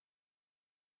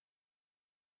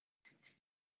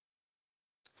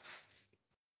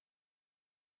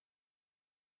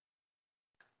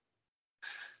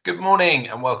Good morning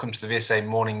and welcome to the VSA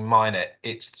Morning Miner.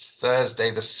 It's Thursday,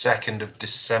 the 2nd of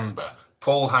December.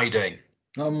 Paul, how you doing?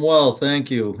 I'm well, thank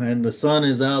you. And the sun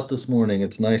is out this morning.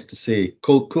 It's nice to see.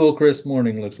 Cool, crisp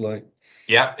morning looks like.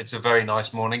 Yeah, it's a very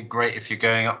nice morning. Great if you're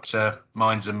going up to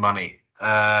Mines and Money.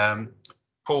 Paul,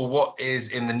 what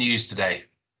is in the news today?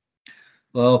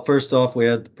 Well, first off, we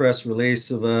had the press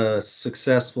release of a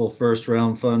successful first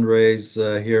round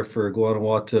fundraise here for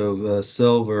Guanajuato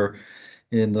Silver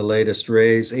in the latest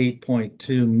raise,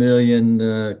 8.2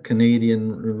 million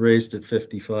Canadian, raised at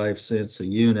 55 cents a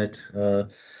unit.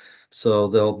 So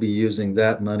they'll be using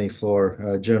that money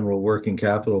for general working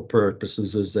capital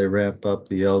purposes as they ramp up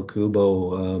the El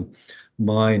Cubo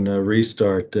mine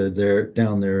restart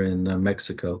down there in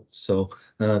Mexico. So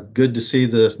good to see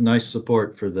the nice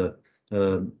support for the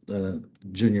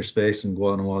junior space in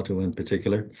Guanajuato in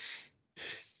particular.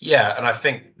 Yeah, and I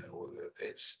think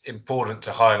it's important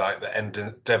to highlight that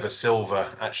Endeavour Silver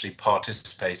actually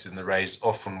participated in the raise.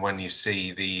 Often when you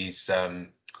see these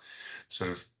sort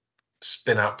of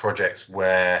spin out projects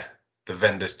where the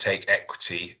vendors take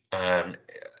equity, I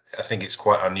think it's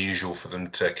quite unusual for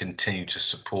them to continue to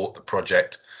support the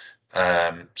project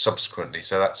subsequently.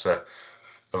 So that's a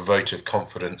vote of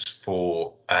confidence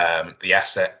for the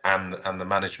asset and the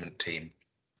management team.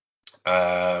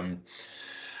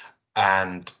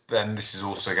 And then this is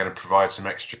also going to provide some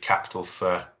extra capital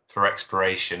for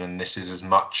exploration, and this is as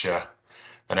much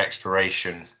an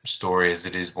exploration story as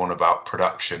it is one about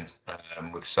production,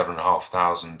 with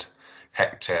 7,500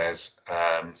 hectares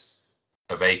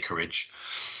of acreage,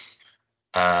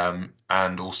 and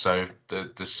also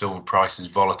the silver price is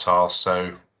volatile,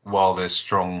 so while there's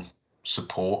strong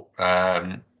support,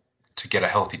 to get a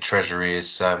healthy treasury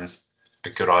is a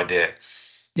good idea.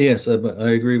 Yes, I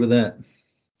agree with that.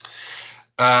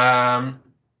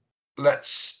 Let's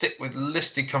stick with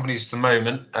listed companies at the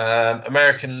moment.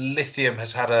 American Lithium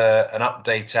has had an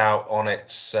update out on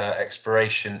its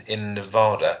exploration in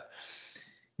Nevada.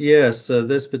 Yes,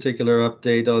 this particular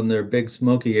update on their Big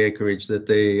Smoky acreage that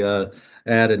they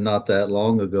added not that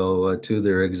long ago to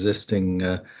their existing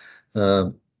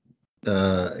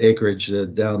acreage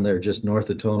down there just north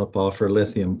of Tonopah for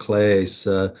lithium clays.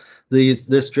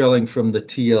 This drilling from the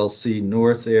TLC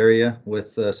North area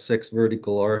with 6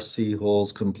 vertical RC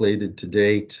holes completed to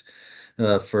date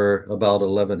for about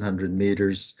 1,100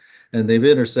 meters. And they've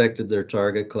intersected their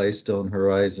target claystone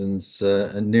horizons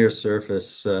near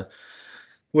surface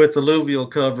with alluvial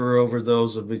cover over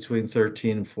those of between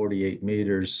 13 and 48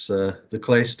 meters. The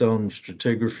claystone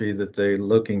stratigraphy that they're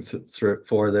looking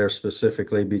for there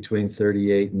specifically between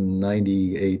 38 and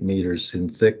 98 meters in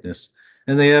thickness.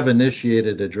 And they have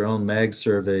initiated a drone mag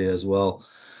survey as well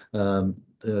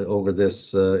over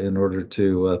this in order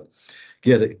to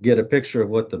get a picture of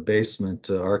what the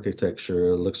basement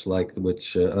architecture looks like,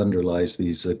 which underlies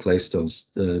these claystones,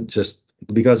 just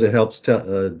because it helps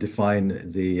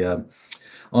define the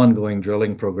ongoing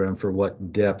drilling program for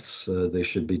what depths they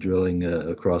should be drilling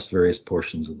across various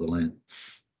portions of the land.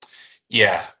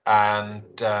 Yeah,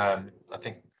 and I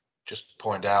think just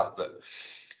point out that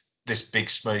this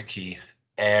Big Smoky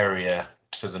area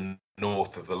to the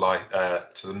north of the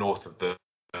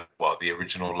the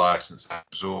original license and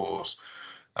resource,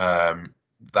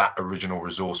 that original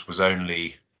resource was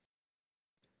only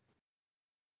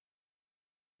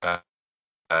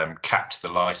capped to the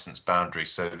license boundary.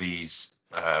 So these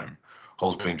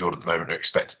holes being drilled at the moment are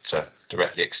expected to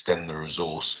directly extend the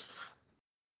resource.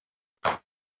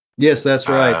 Yes, that's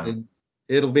right.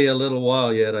 It'll be a little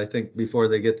while yet, I think, before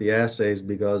they get the assays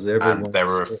because everyone. And there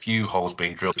are a few holes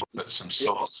being drilled at some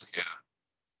soils, yeah.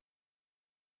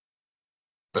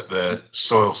 But the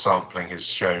soil sampling has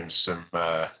shown some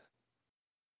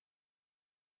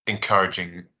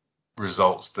encouraging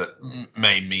results that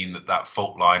may mean that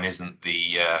fault line isn't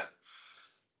the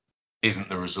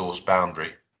resource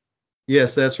boundary.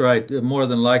 Yes, that's right. More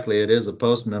than likely, it is a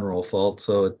post-mineral fault.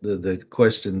 So the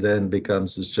question then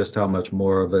becomes is just how much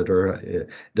more of it, or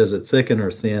does it thicken or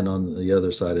thin on the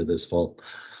other side of this fault?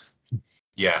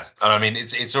 Yeah, and I mean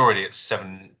it's already at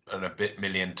 7 and a bit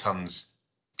million tons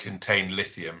contained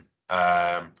lithium.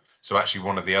 So actually,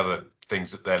 one of the other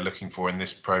things that they're looking for in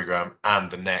this program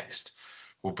and the next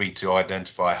will be to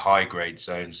identify high-grade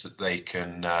zones that they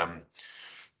can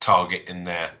target in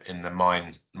the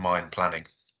mine planning.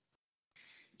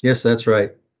 Yes, that's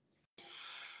right.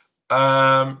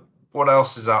 What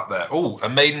else is out there? Oh, a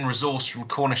maiden resource from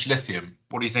Cornish Lithium.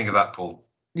 What do you think of that, Paul?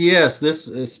 Yes, this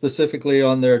is specifically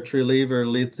on their Treelever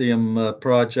lithium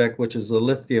project, which is a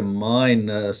lithium mine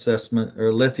assessment,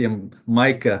 or lithium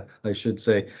mica, I should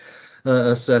say,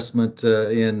 assessment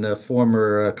in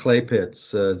former clay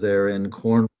pits there in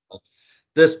Cornwall.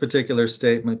 This particular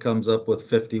statement comes up with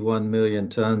 51 million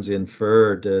tons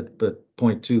inferred at but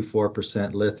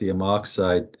 0.24% lithium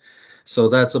oxide. So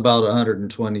that's about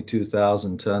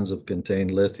 122,000 tons of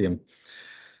contained lithium.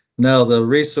 Now, the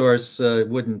resource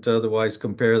wouldn't otherwise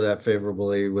compare that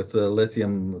favorably with the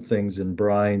lithium things in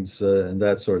brines and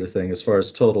that sort of thing as far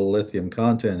as total lithium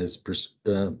content is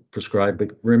prescribed.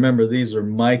 But remember, these are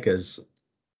micas,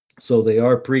 so they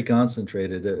are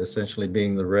pre-concentrated, essentially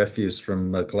being the refuse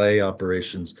from clay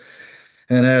operations.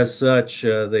 And as such,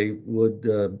 they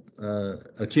would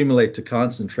accumulate to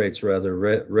concentrates rather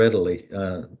readily.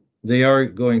 They are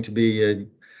going to be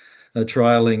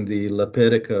trialing the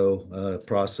Lepidico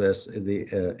process, the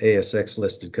ASX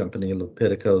listed company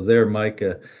Lepidico, their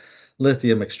mica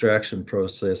lithium extraction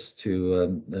process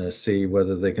to see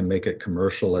whether they can make it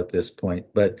commercial at this point.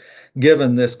 But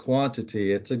given this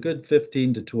quantity, it's a good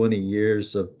 15 to 20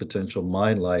 years of potential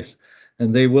mine life.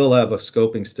 And they will have a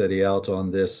scoping study out on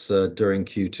this during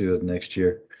Q2 of next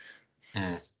year.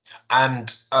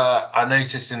 And I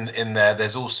notice in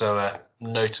there's also a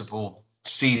notable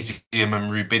cesium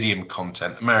and rubidium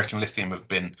content. American Lithium have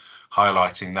been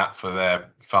highlighting that for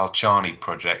their Falciani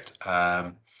project.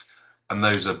 And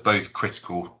those are both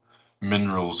critical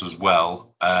minerals as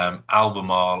well.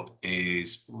 Albemarle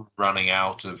is running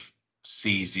out of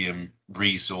cesium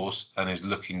resource and is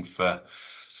looking for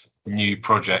new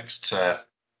projects to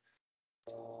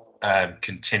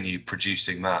continue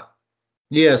producing that.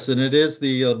 Yes, and it is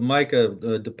the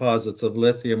mica deposits of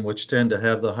lithium which tend to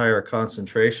have the higher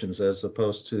concentrations as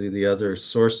opposed to the other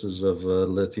sources of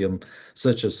lithium,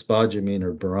 such as spodumene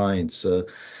or brines.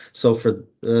 So for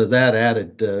that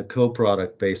added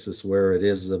co-product basis where it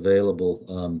is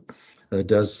available, it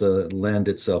does lend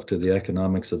itself to the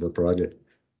economics of a project.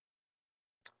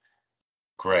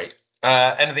 Great.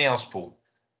 Anything else, Paul?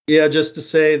 Yeah, just to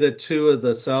say that two of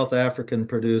the South African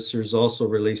producers also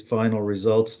released final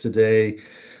results today,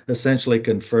 essentially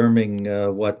confirming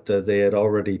what they had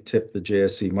already tipped the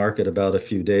JSE market about a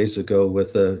few days ago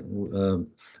with a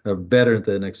better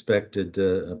than expected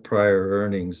prior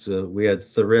earnings. We had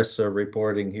Tharisa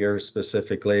reporting here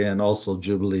specifically, and also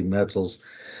Jubilee Metals,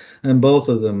 and both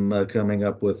of them coming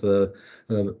up with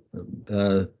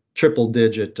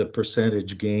triple-digit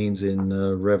percentage gains in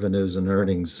revenues and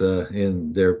earnings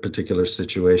in their particular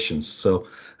situations. So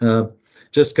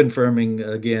just confirming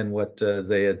again what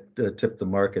they had tipped the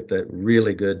market, that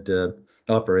really good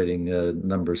operating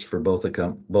numbers for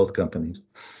both companies.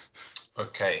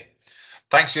 Okay.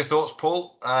 Thanks for your thoughts,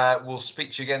 Paul. We'll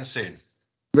speak to you again soon.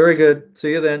 Very good.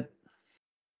 See you then.